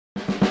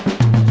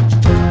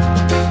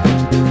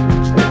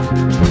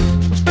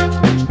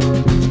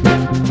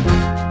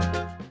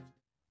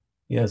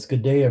Yes,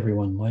 good day,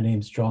 everyone. My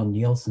name's John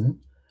Neilson.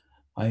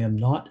 I am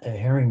not a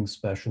herring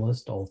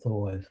specialist,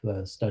 although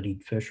I've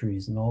studied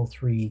fisheries in all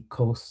three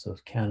coasts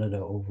of Canada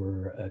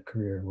over a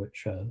career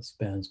which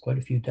spans quite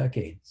a few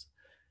decades.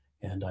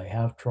 And I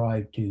have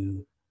tried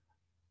to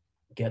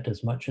get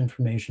as much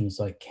information as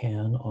I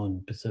can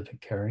on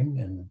Pacific herring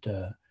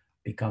and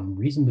become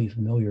reasonably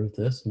familiar with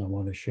this. And I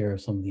want to share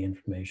some of the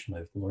information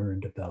I've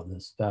learned about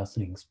this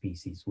fascinating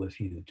species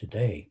with you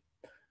today.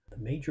 The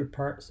major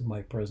parts of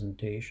my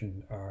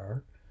presentation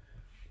are: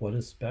 what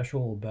is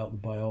special about the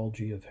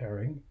biology of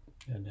herring,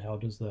 and how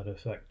does that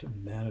affect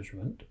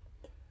management?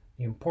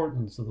 The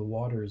importance of the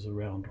waters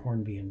around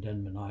Hornby and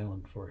Denman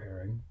Island for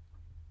herring.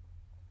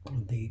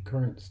 The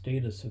current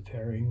status of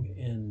herring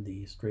in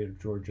the Strait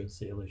of Georgia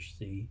Salish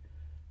Sea.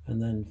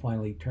 And then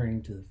finally,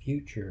 turning to the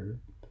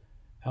future,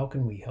 how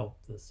can we help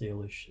the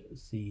Salish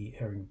Sea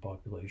herring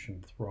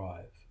population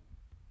thrive?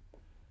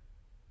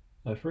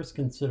 My first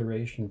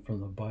consideration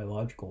from the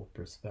biological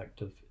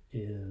perspective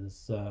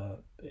is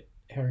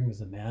herring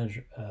is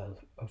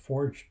a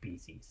forage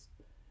species,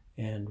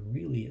 and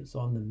really is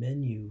on the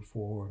menu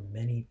for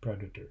many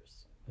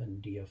predators.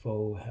 And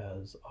DFO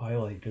has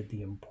highlighted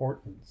the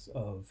importance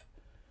of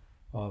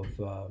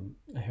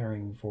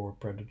herring for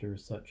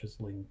predators such as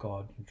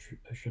lingcod and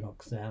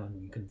Chinook salmon.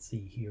 You can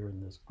see here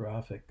in this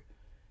graphic,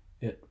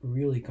 it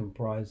really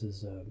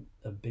comprises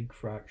a big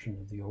fraction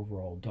of the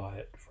overall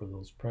diet for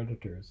those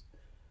predators.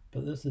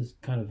 But this is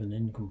kind of an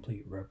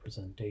incomplete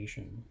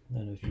representation.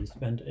 And if you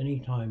spent any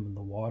time in the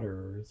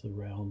waters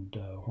around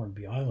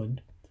Hornby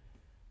Island,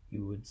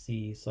 you would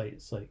see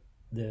sites like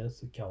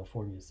this, a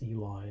California sea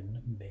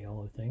lion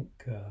male, I think,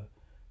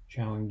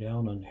 chowing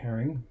down on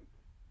herring,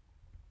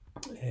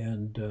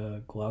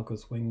 and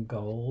glaucous winged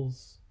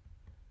gulls,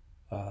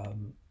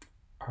 um,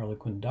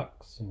 harlequin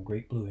ducks, and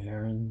great blue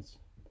herons,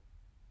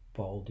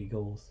 bald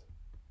eagles,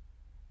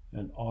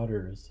 and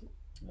otters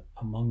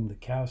among the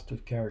cast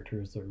of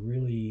characters that are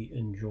really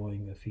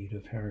enjoying a feed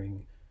of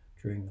herring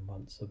during the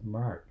months of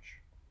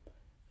March.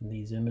 And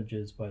these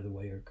images, by the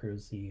way, are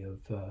courtesy of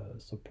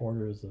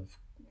supporters of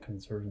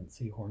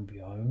Conservancy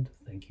Hornby Island.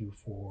 Thank you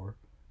for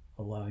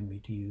allowing me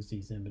to use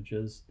these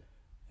images.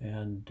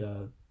 And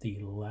the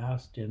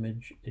last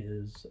image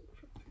is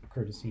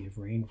courtesy of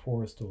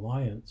Rainforest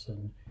Alliance.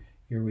 And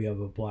here we have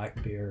a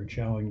black bear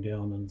chowing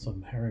down on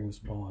some herring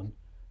spawn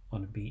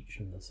on a beach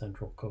in the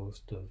central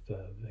coast of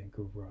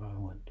Vancouver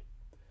Island.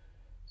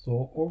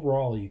 So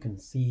overall, you can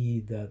see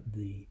that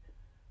the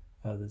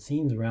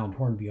scenes around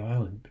Hornby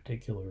Island in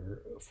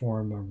particular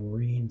form a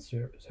marine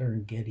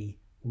Serengeti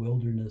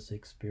wilderness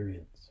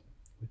experience,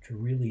 which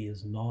really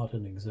is not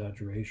an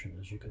exaggeration,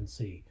 as you can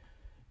see.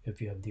 If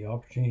you have the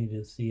opportunity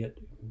to see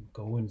it,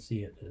 go and see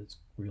it. It's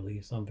really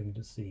something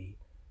to see.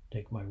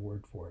 Take my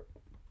word for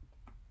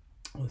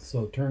it.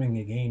 So turning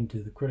again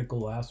to the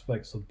critical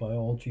aspects of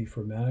biology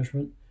for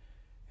management,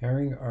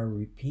 herring are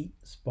repeat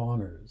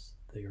spawners.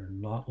 They are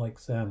not like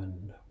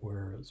salmon,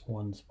 where it's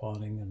one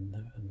spawning and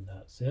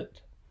that's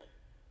it.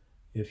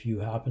 If you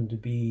happen to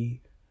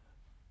be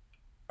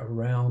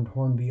around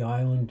Hornby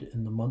Island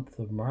in the month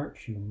of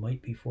March, you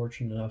might be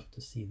fortunate enough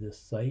to see this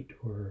site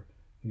where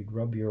you'd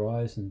rub your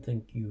eyes and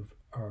think you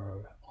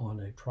are on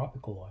a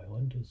tropical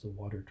island as the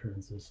water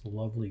turns this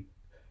lovely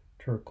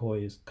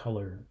turquoise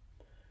color.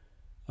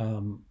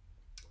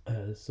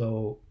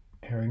 So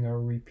herring are a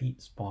repeat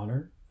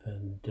spawner,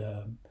 and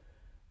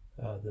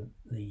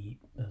the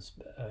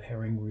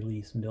herring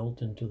release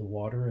milt into the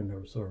water in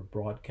a sort of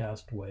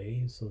broadcast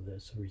way, so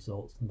this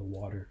results in the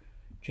water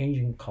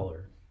changing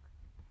color.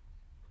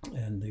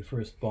 And they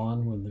first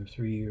spawn when they're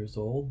 3 years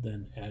old,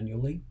 then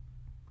annually.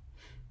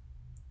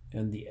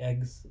 And the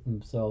eggs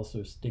themselves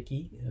are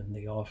sticky, and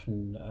they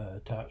often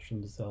attach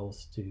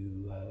themselves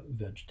to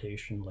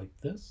vegetation like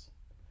this,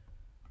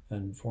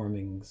 and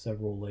forming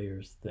several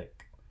layers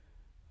thick.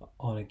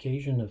 On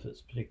occasion, if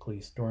it's particularly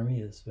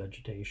stormy, this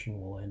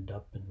vegetation will end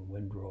up in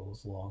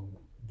windrows along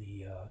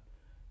the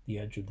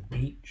edge of the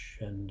beach,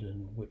 and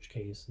in which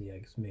case the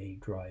eggs may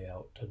dry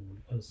out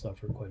and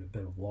suffer quite a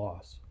bit of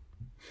loss.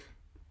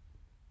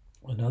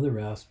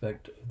 Another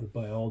aspect of the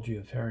biology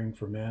of herring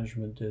for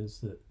management is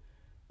that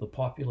the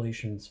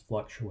populations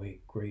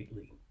fluctuate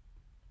greatly.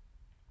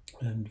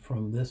 And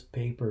from this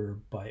paper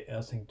by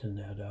Essington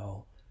et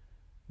al.,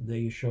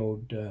 they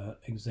showed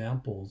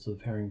examples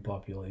of herring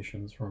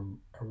populations from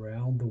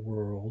around the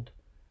world,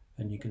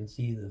 and you can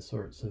see the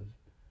sorts of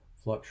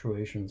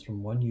fluctuations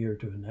from one year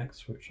to the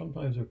next, which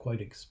sometimes are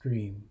quite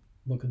extreme.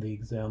 Look at the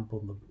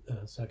example in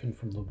the second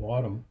from the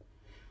bottom,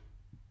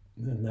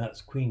 and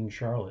that's Queen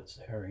Charlotte's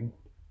herring,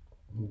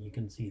 and you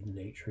can see the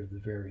nature of the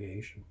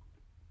variation.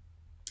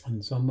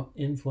 And some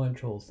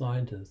influential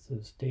scientists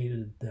have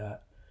stated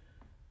that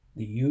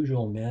the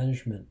usual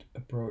management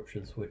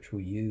approaches which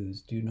we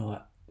use do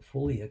not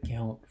fully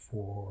account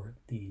for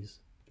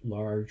these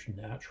large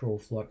natural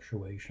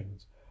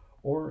fluctuations,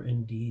 or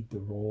indeed the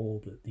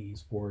role that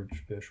these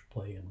forage fish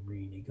play in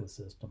marine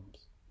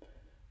ecosystems.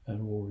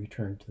 And we'll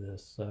return to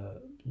this,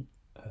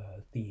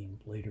 theme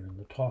later in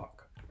the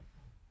talk.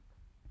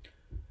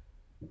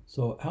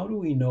 So how do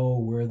we know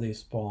where they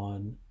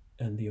spawn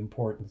and the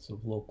importance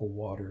of local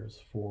waters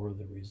for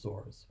the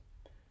resource?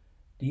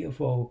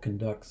 DFO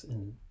conducts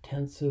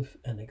intensive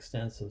and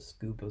extensive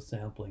scuba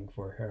sampling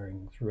for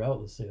herring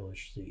throughout the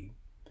Salish Sea.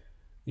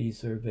 These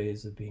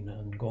surveys have been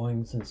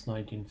ongoing since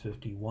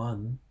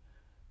 1951,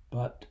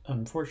 but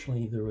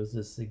unfortunately there was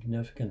a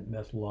significant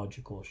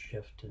methodological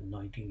shift in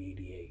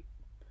 1988.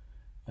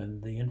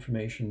 And the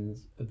information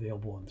is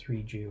available on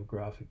 3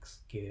 geographic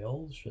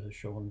scales, as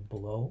shown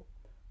below.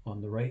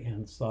 On the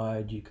right-hand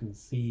side, you can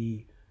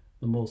see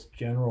the most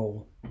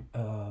general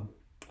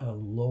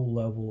low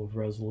level of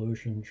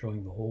resolution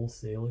showing the whole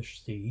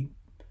Salish Sea.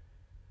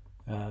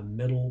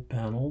 Middle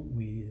panel,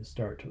 we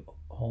start to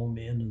home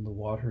in the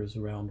waters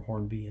around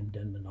Hornby and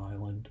Denman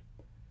Island.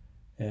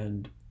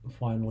 And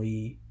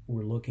finally,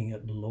 we're looking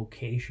at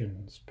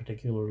locations,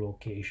 particular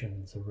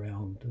locations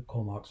around the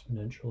Comox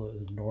Peninsula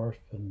in the north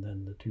and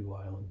then the 2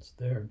 islands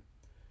there.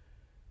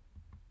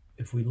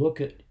 If we look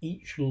at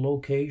each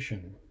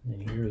location,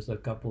 and here's a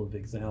couple of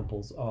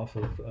examples off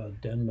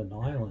of Denman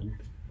Island,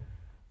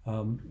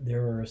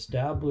 there are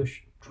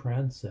established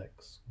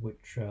transects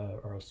which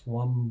are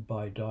swum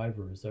by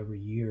divers every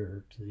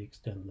year to the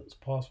extent that's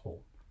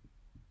possible.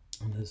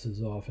 And this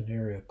is off an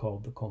area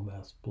called the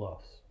Comas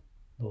Bluffs.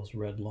 Those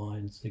red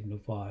lines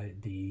signify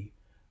the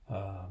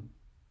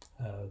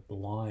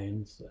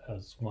lines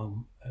as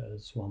swum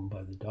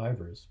by the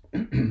divers.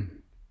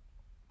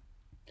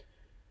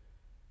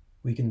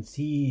 We can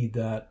see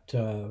that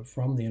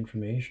from the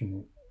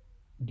information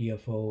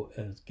DFO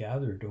has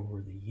gathered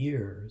over the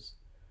years,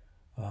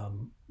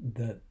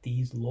 that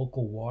these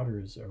local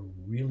waters are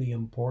really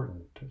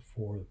important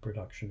for the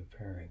production of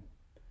herring.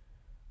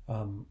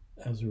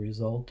 As a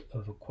result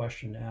of a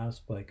question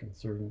asked by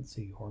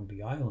Conservancy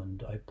Hornby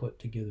Island, I put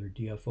together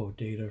DFO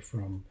data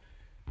from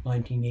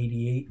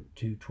 1988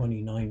 to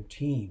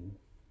 2019,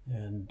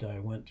 and I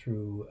went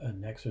through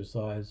an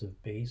exercise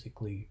of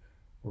basically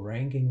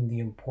ranking the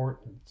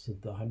importance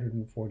of the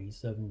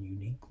 147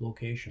 unique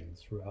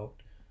locations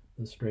throughout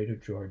the Strait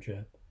of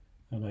Georgia,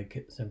 and I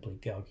simply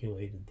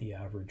calculated the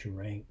average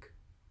rank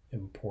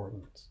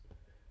importance.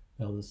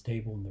 Now this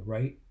table on the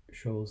right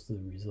shows the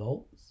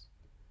results,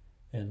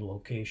 and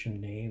location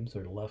names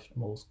are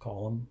leftmost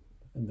column,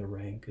 and the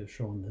rank is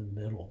shown in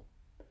the middle.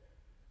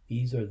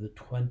 These are the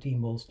 20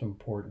 most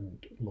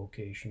important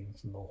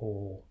locations in the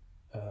whole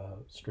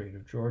Strait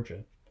of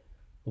Georgia.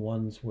 The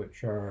ones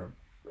which are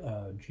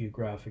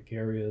geographic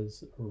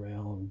areas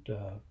around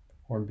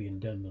Hornby and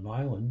Denman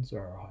Islands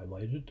are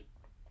highlighted,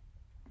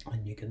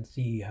 and you can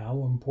see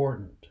how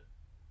important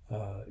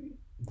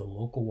the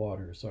local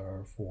waters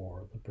are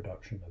for the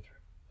production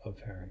of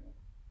herring.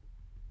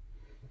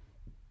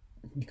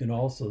 You can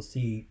also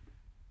see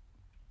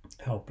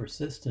how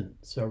persistent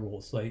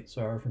several sites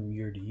are from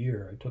year to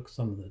year. I took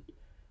some of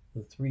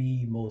the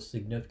 3 most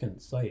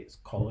significant sites,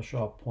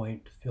 Collishaw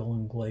Point,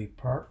 Phil-and-Gley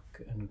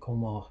Park, and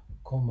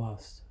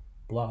Comas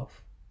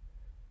Bluff,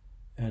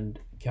 and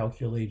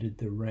calculated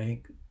the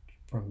rank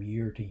from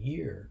year to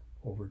year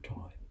over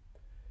time.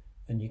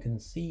 And you can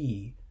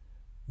see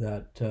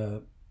that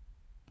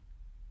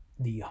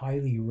the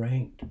highly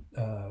ranked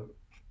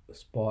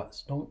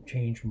spots don't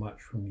change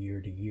much from year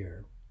to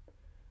year.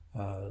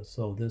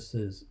 So this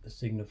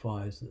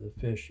signifies that the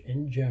fish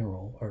in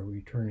general are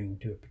returning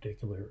to a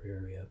particular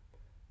area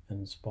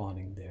and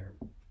spawning there.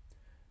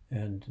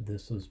 And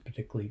this was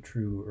particularly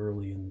true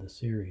early in the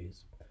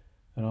series.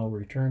 And I'll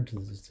return to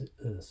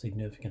the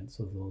significance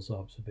of those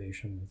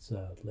observations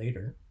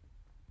later.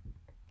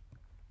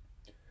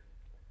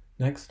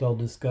 Next, I'll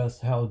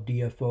discuss how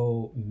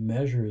DFO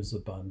measures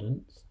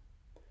abundance.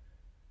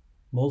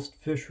 Most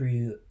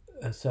fishery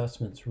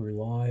assessments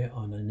rely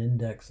on an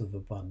index of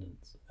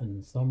abundance,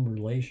 and some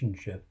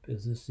relationship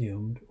is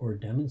assumed or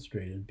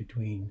demonstrated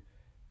between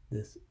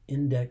this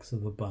index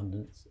of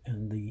abundance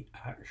and the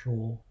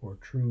actual or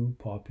true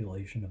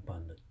population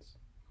abundance.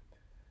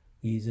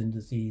 These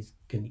indices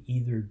can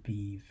either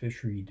be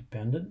fishery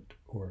dependent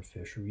or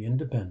fishery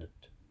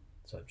independent,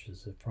 such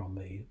as from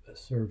a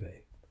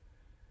survey.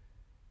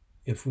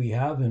 If we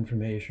have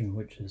information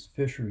which is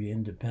fishery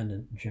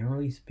independent,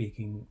 generally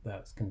speaking,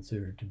 that's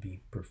considered to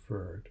be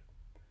preferred.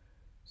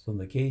 So in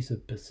the case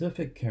of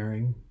Pacific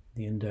herring,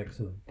 the index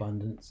of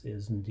abundance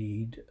is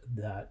indeed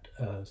that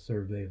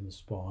survey of the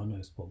spawn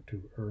I spoke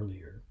to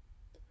earlier.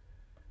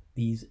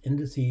 These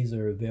indices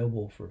are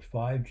available for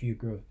 5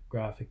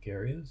 geographic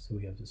areas. So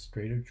we have the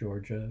Strait of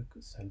Georgia,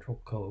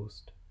 Central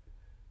Coast,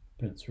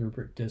 Prince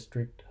Rupert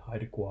District,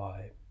 Haida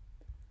Gwaii,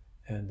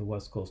 and the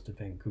west coast of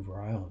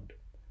Vancouver Island.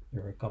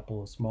 There are a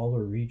couple of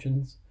smaller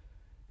regions,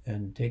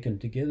 and taken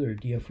together,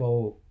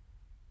 DFO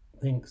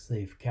thinks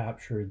they've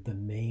captured the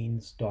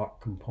main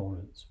stock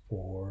components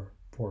for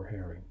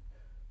herring.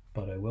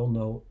 But I will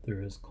note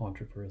there is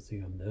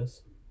controversy on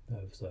this,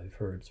 as I've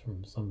heard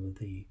from some of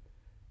the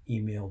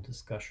email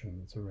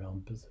discussions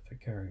around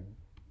Pacific herring.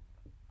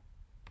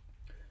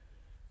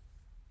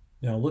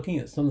 Now, looking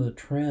at some of the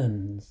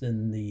trends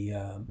in the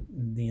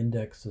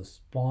index of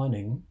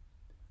spawning,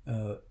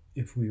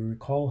 if we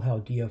recall how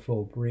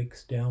DFO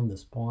breaks down the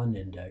spawn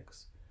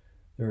index,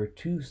 There are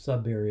two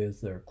sub-areas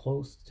that are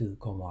close to the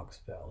Comox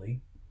Valley.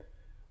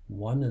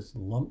 One is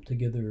lumped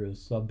together as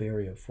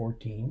sub-area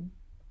 14,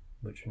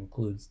 which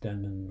includes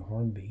Denman and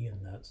Hornby,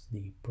 and that's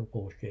the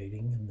purple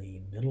shading in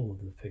the middle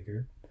of the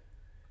figure.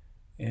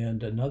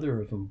 And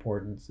another of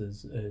importance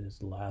is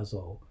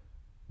Lazo,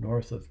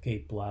 north of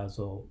Cape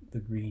Lazo, the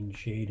green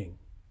shading.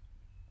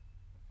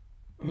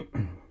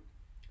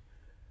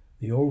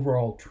 The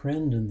overall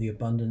trend in the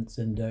abundance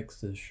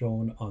index is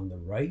shown on the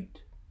right,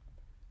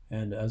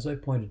 and as I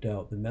pointed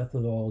out, the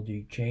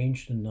methodology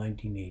changed in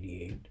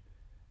 1988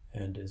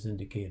 and is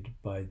indicated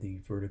by the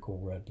vertical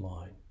red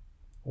line.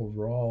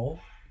 Overall,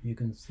 you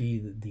can see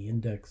that the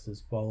index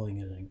is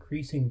following an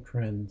increasing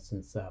trend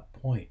since that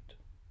point.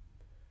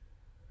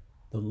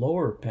 The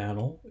lower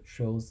panel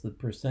shows the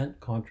percent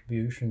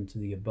contribution to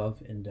the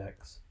above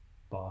index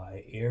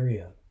by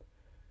area.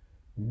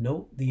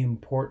 Note the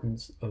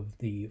importance of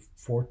the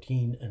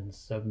 14 and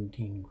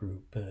 17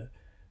 group.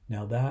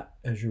 Now that,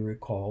 as you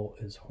recall,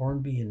 is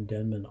Hornby and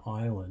Denman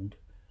Island,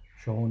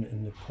 shown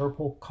in the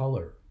purple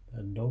color.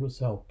 And notice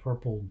how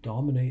purple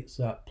dominates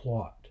that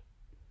plot.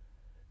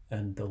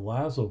 And the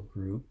Lazo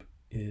group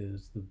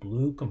is the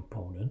blue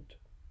component.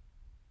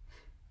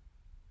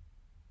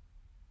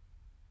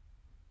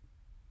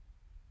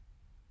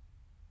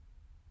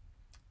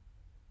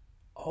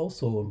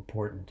 Also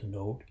important to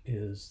note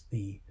is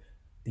the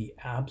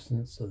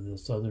absence of the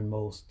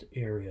southernmost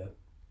area,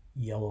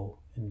 yellow,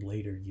 in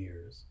later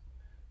years.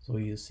 So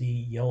you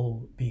see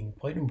yellow being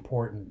quite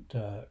important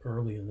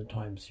early in the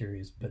time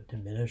series, but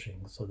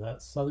diminishing. So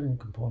that southern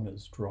component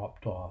has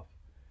dropped off.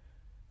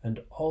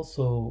 And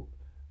also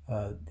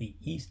the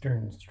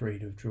eastern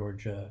strait of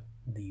Georgia,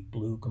 the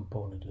blue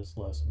component is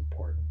less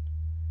important.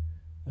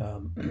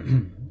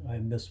 I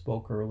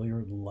misspoke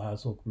earlier, the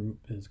Lazo group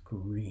is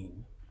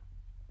green.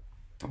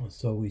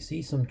 So we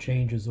see some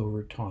changes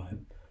over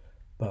time,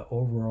 but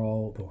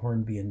overall the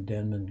Hornby and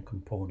Denman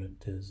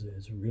component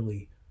is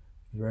really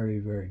very,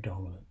 very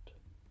dominant.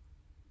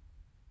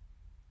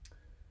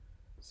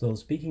 So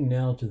speaking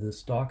now to the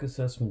stock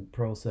assessment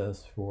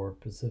process for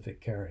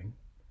Pacific carrying,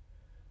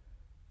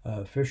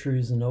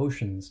 Fisheries and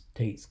Oceans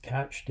takes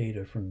catch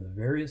data from the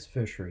various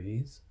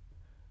fisheries.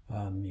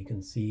 You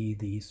can see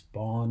the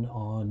spawn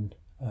on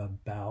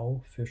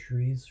bow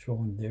fisheries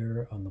shown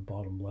there on the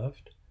bottom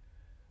left,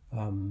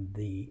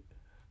 the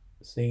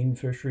seine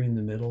fishery in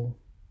the middle,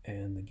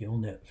 and the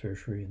gillnet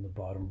fishery in the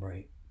bottom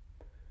right.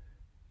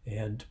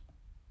 And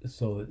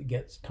so it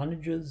gets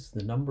tonnages,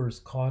 the numbers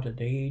caught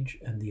at age,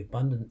 and the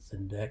abundance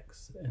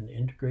index, and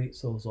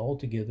integrates those all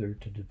together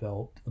to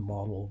develop the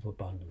model of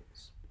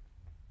abundance.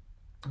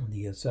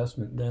 The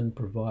assessment then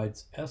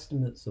provides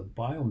estimates of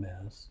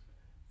biomass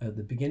at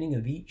the beginning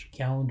of each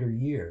calendar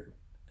year,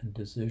 and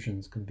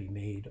decisions can be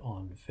made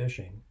on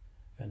fishing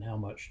and how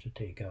much to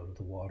take out of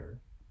the water.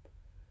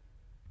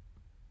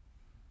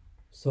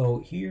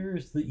 So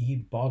here's the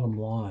bottom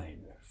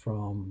line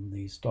from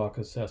the stock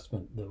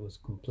assessment that was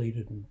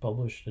completed and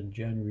published in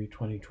January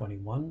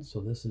 2021.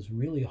 So this is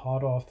really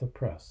hot off the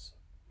press.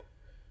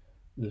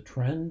 The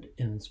trend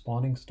in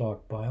spawning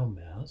stock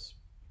biomass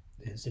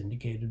is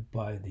indicated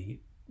by the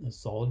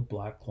solid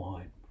black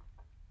line.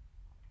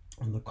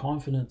 And the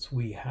confidence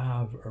we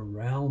have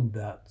around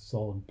that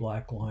solid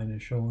black line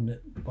is shown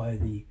by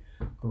the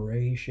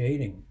gray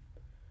shading.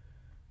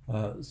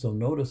 So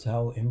notice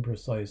how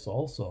imprecise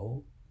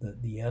also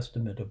that the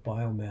estimate of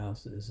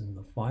biomass is in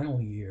the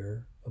final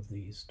year of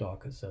the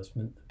stock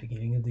assessment, the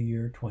beginning of the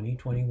year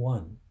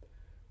 2021.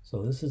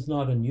 So this is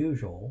not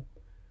unusual,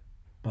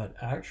 but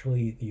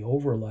actually the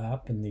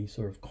overlap and the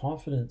sort of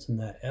confidence in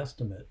that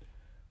estimate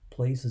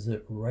places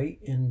it right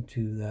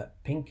into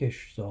that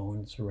pinkish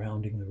zone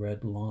surrounding the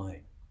red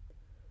line.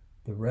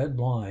 The red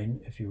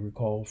line, if you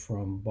recall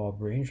from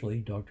Bob Rangeley,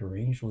 Dr.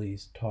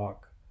 Rangeley's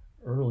talk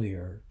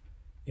earlier,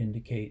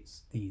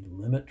 indicates the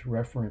limit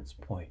reference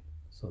point.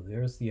 So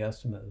there's the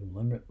estimate of the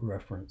limit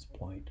reference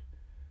point.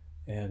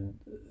 And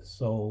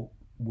so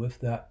with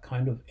that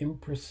kind of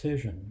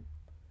imprecision,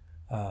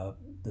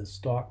 the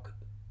stock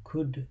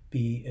could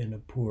be in a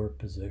poor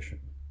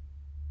position.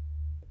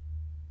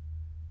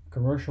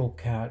 Commercial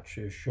catch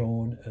is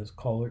shown as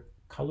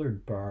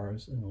colored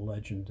bars, and the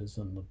legend is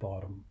on the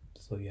bottom.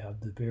 So you have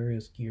the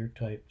various gear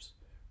types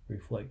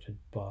reflected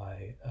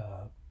by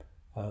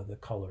the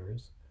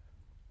colors,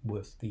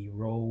 with the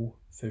roe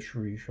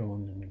fishery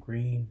shown in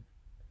green,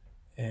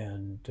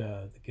 and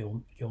the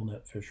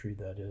gillnet fishery,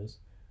 that is,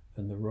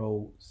 and the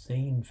roe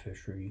seine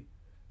fishery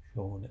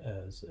shown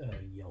as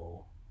a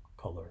yellow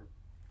color.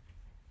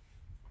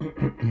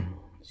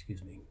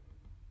 Excuse me.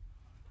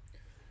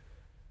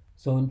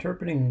 So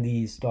interpreting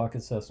the stock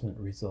assessment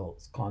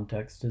results,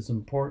 context is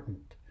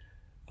important.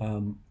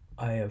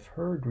 I have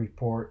heard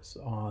reports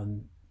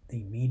on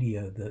the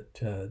media that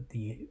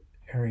the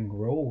herring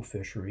roe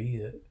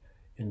fishery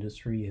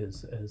industry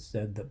has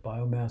said that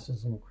biomass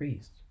has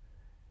increased.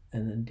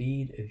 And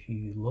indeed, if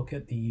you look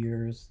at the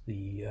years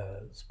the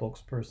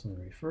spokesperson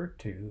referred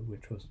to,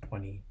 which was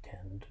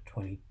 2010 to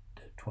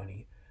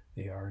 2020,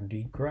 they are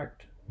indeed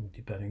correct,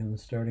 depending on the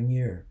starting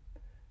year.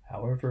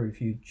 However, if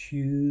you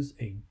choose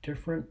a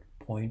different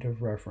point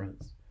of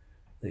reference,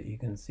 that you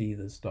can see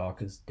the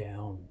stock is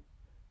down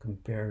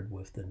compared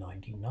with the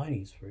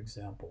 1990s, for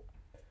example.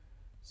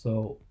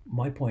 So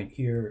my point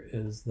here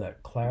is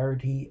that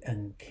clarity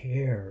and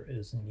care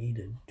is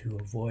needed to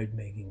avoid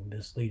making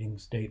misleading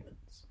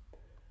statements.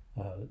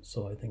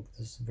 So I think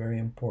this is very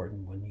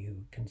important when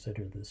you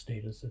consider the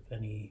status of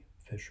any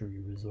fishery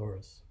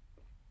resource.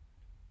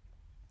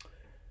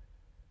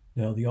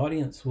 Now the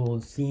audience will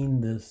have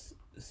seen this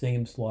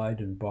same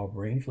slide in Bob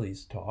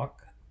Rangeley's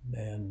talk,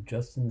 and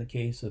just in the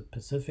case of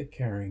Pacific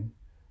herring,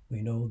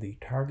 we know the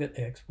target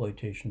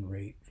exploitation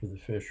rate for the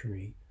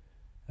fishery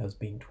has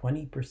been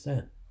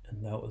 20%,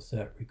 and that was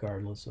set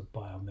regardless of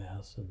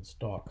biomass and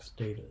stock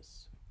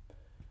status.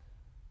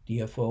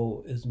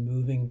 DFO is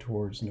moving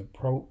towards an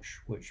approach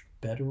which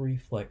better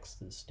reflects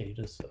the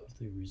status of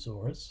the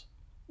resource.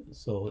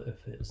 So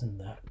if it's in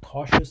that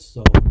cautious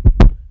zone,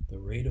 the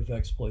rate of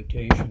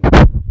exploitation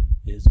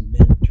is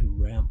meant to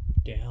ramp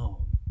down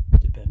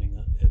depending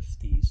on if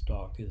the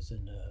stock is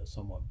in a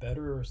somewhat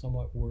better or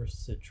somewhat worse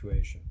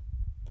situation.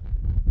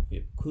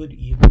 It could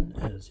even,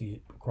 as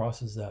he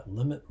crosses that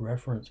limit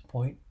reference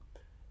point,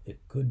 it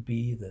could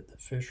be that the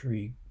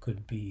fishery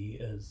could be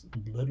as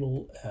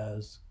little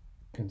as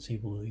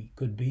conceivably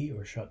could be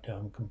or shut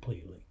down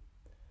completely.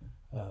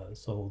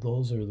 So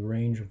those are the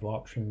range of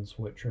options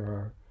which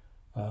are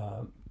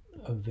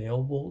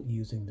available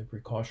using the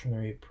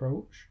precautionary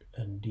approach,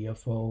 and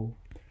DFO,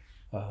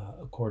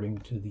 according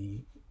to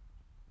the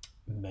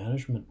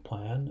management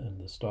plan and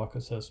the stock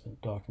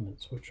assessment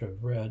documents which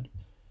I've read,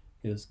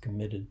 is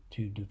committed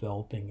to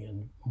developing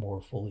and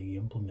more fully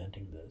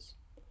implementing this.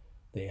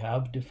 They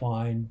have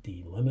defined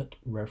the limit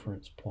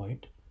reference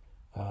point,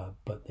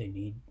 but they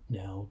need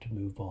now to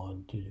move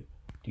on to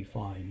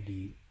define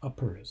the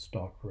upper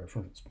stock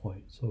reference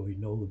point, so we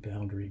know the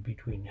boundary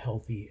between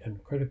healthy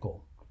and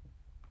critical.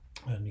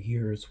 And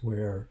here's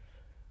where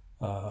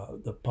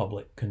the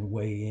public can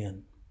weigh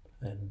in,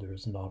 and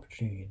there's an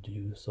opportunity to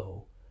do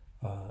so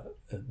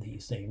at the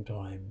same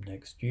time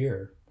next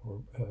year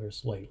or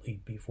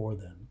slightly before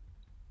then.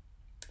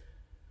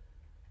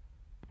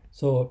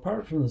 So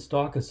apart from the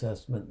stock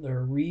assessment, there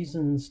are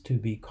reasons to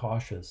be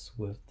cautious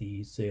with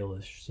the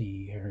Salish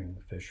Sea herring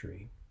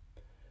fishery.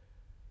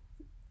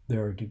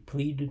 There are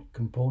depleted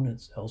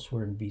components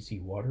elsewhere in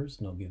BC waters,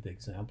 and I'll give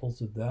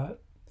examples of that.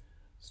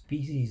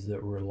 Species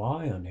that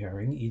rely on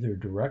herring, either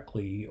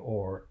directly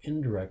or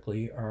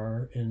indirectly,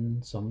 are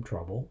in some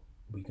trouble.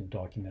 We can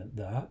document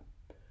that.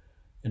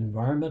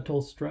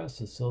 Environmental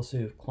stress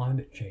associated with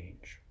climate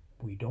change.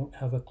 We don't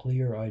have a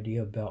clear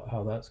idea about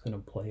how that's going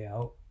to play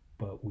out,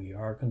 but we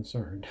are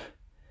concerned.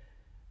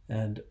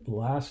 And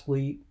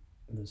lastly,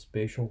 the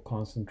spatial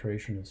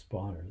concentration of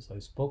spawners. I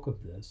spoke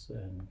of this,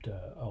 and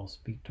I'll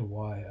speak to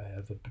why I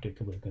have a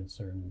particular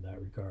concern in that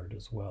regard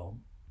as well.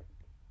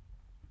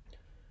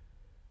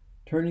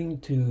 Turning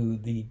to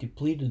the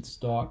depleted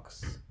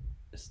stocks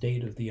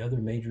state of the other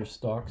major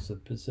stocks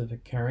of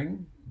Pacific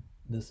herring,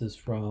 this is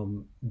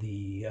from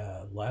the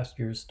last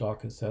year's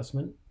stock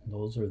assessment.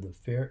 Those are the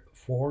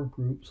four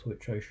groups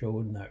which I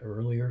showed in that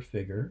earlier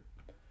figure.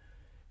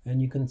 And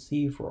you can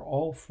see for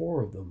all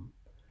four of them,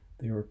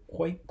 they are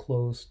quite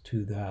close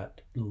to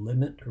that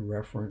limit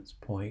reference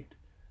point.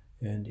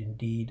 And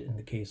indeed, in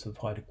the case of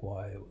Haida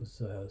Gwaii, it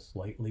was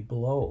slightly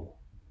below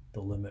the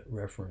limit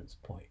reference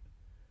point.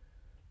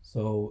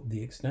 So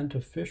the extent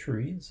of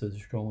fisheries, as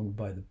shown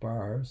by the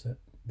bars,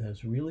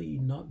 has really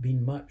not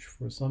been much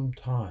for some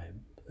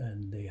time,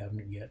 and they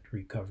haven't yet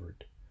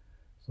recovered.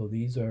 So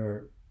these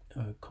are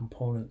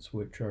components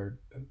which are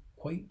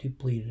quite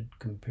depleted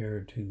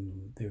compared to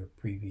their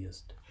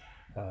previous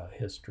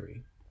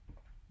history.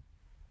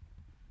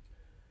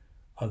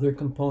 Other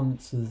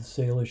components of the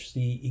Salish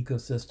Sea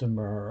ecosystem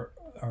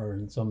are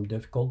in some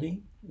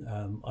difficulty.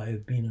 I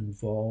have been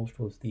involved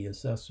with the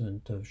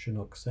assessment of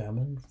Chinook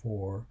salmon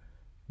for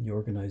the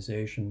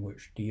organization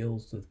which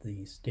deals with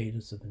the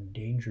status of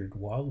endangered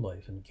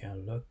wildlife in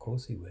Canada,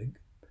 CONSERVANCY,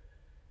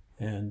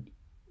 and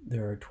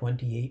there are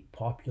 28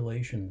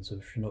 populations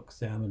of Chinook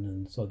salmon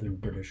in southern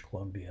British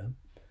Columbia,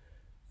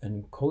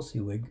 and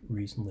CONSERVANCY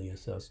recently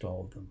assessed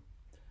all of them.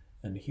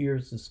 And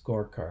here's the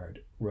scorecard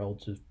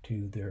relative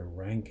to their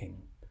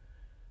ranking.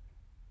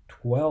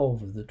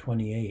 12 of the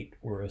 28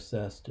 were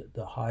assessed at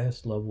the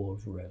highest level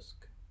of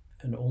risk,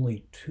 and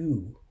only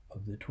 2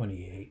 of the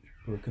 28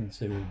 were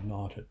considered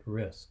not at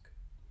risk.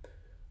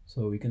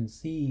 So we can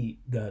see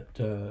that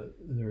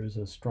there is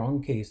a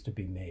strong case to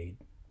be made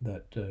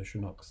that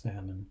Chinook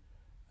salmon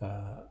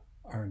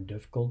are in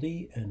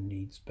difficulty and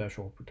need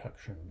special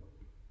protection.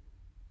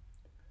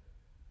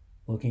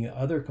 Looking at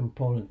other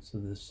components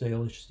of the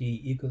Salish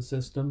Sea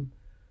ecosystem,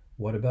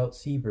 what about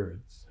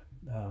seabirds?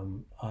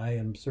 I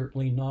am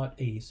certainly not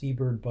a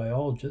seabird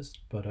biologist,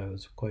 but I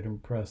was quite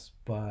impressed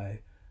by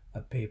a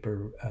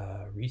paper,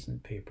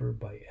 recent paper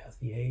by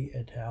Ethier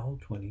et al.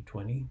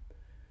 2020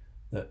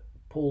 that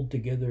pulled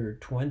together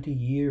 20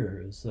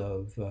 years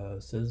of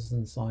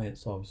citizen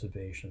science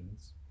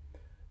observations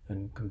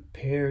and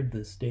compared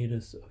the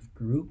status of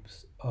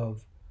groups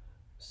of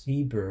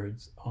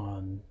seabirds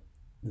in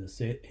the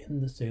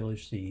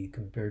Salish Sea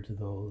compared to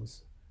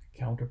those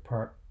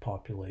counterpart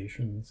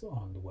populations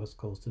on the west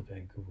coast of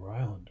Vancouver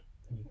Island.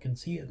 And you can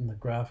see it in the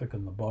graphic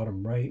on the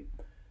bottom right.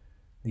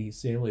 The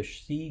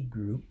Salish Sea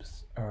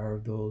groups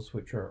are those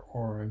which are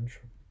orange,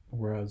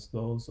 whereas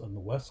those on the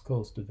west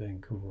coast of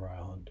Vancouver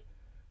Island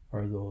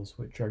are those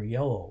which are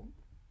yellow.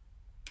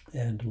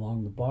 And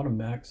along the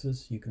bottom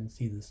axis, you can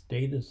see the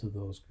status of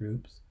those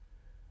groups.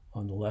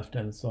 On the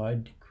left-hand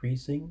side,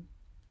 decreasing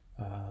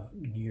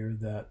near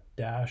that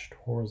dashed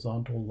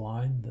horizontal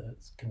line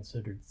that's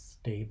considered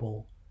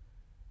stable,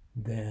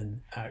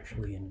 then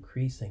actually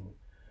increasing.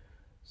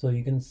 So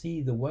you can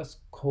see the west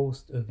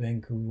coast of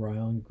Vancouver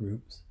Island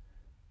groups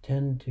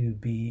tend to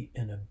be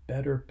in a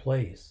better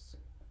place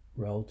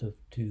relative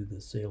to the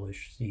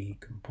Salish Sea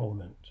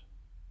component.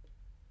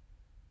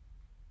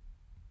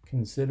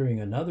 Considering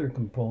another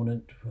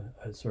component,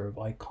 a sort of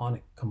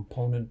iconic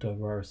component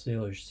of our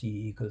Salish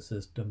Sea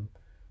ecosystem,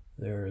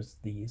 there's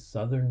the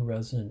southern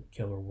resident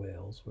killer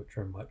whales, which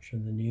are much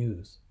in the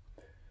news.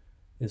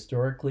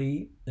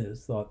 Historically, it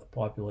is thought the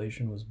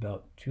population was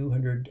about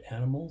 200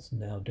 animals,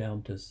 now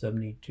down to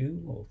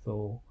 72,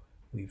 although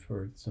we've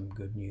heard some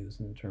good news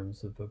in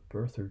terms of a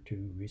birth or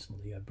two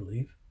recently, I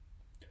believe.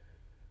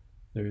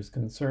 There's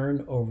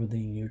concern over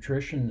the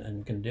nutrition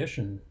and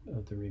condition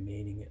of the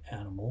remaining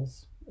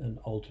animals, and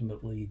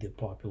ultimately the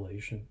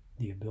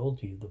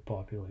ability of the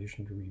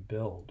population to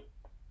rebuild.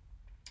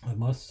 I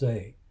must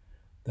say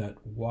that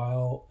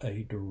while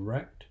a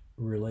direct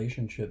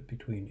relationship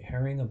between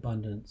herring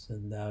abundance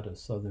and that of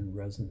southern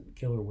resident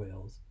killer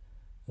whales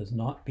has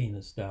not been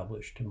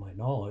established to my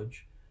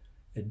knowledge,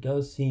 it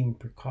does seem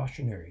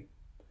precautionary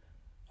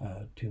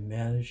to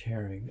manage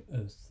herring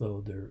as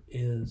though there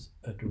is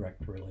a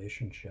direct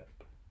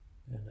relationship,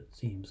 and it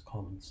seems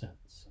common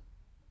sense.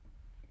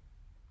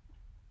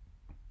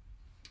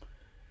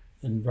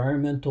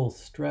 Environmental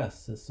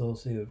stress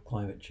associated with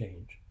climate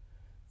change.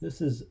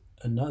 This is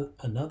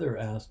another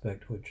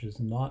aspect which is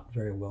not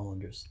very well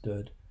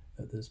understood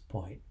at this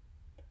point,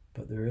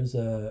 but there is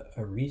a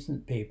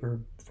recent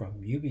paper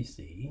from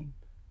UBC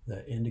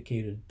that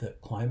indicated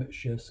that climate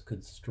shifts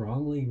could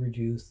strongly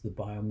reduce the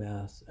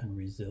biomass and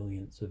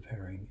resilience of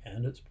herring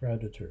and its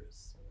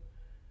predators.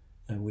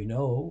 And we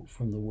know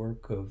from the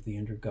work of the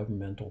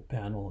Intergovernmental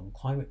Panel on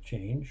Climate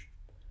Change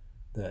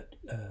that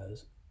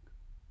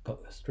the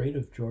Strait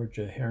of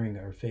Georgia herring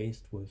are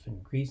faced with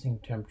increasing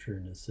temperature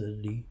and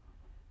acidity,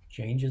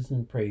 changes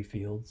in prey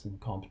fields, and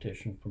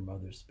competition from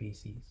other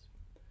species.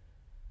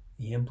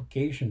 The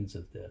implications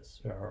of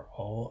this are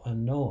all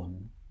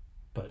unknown,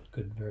 but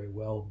could very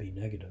well be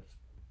negative.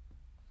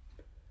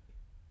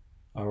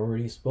 I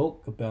already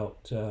spoke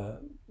about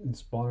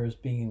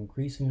spawners being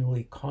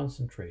increasingly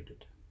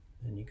concentrated,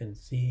 and you can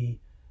see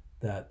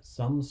that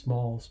some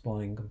small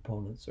spawning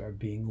components are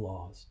being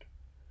lost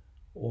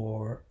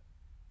or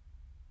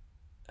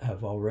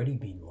have already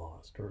been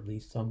lost, or at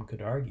least some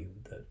could argue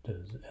that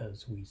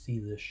as we see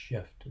this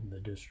shift in the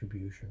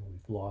distribution,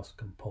 we've lost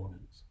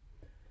components.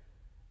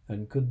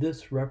 And could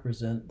this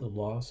represent the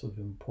loss of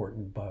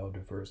important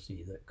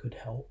biodiversity that could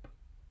help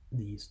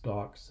the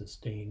stocks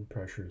sustain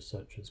pressures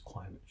such as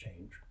climate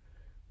change?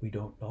 We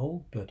don't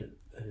know, but it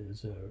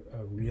is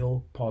a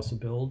real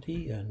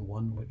possibility and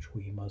one which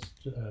we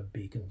must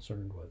be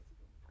concerned with.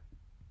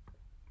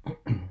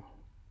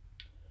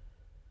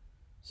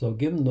 So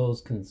given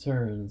those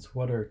concerns,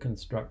 what are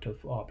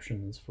constructive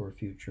options for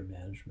future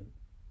management?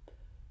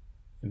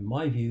 In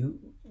my view,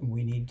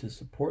 we need to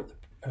support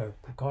the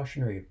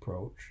precautionary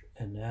approach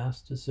and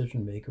ask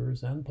decision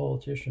makers and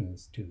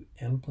politicians to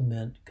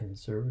implement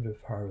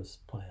conservative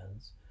harvest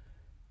plans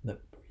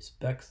that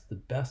respects the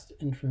best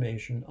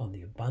information on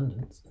the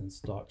abundance and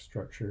stock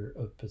structure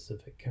of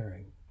Pacific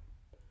herring.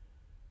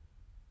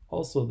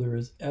 Also, there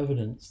is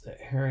evidence that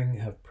herring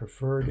have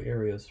preferred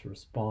areas for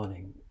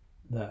spawning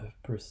that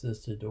have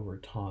persisted over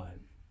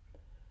time.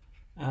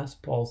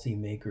 Ask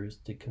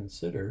policymakers to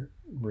consider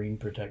marine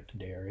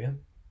protected area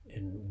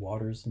in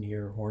waters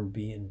near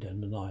Hornby and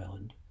Denman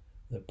Island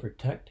that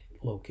protect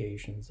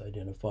locations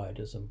identified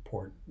as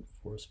important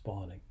for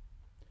spawning.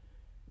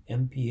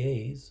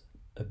 MPAs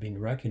have been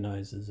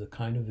recognized as a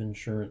kind of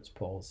insurance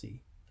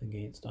policy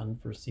against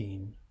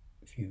unforeseen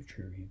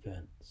future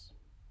events.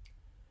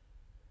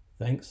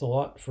 Thanks a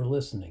lot for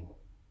listening.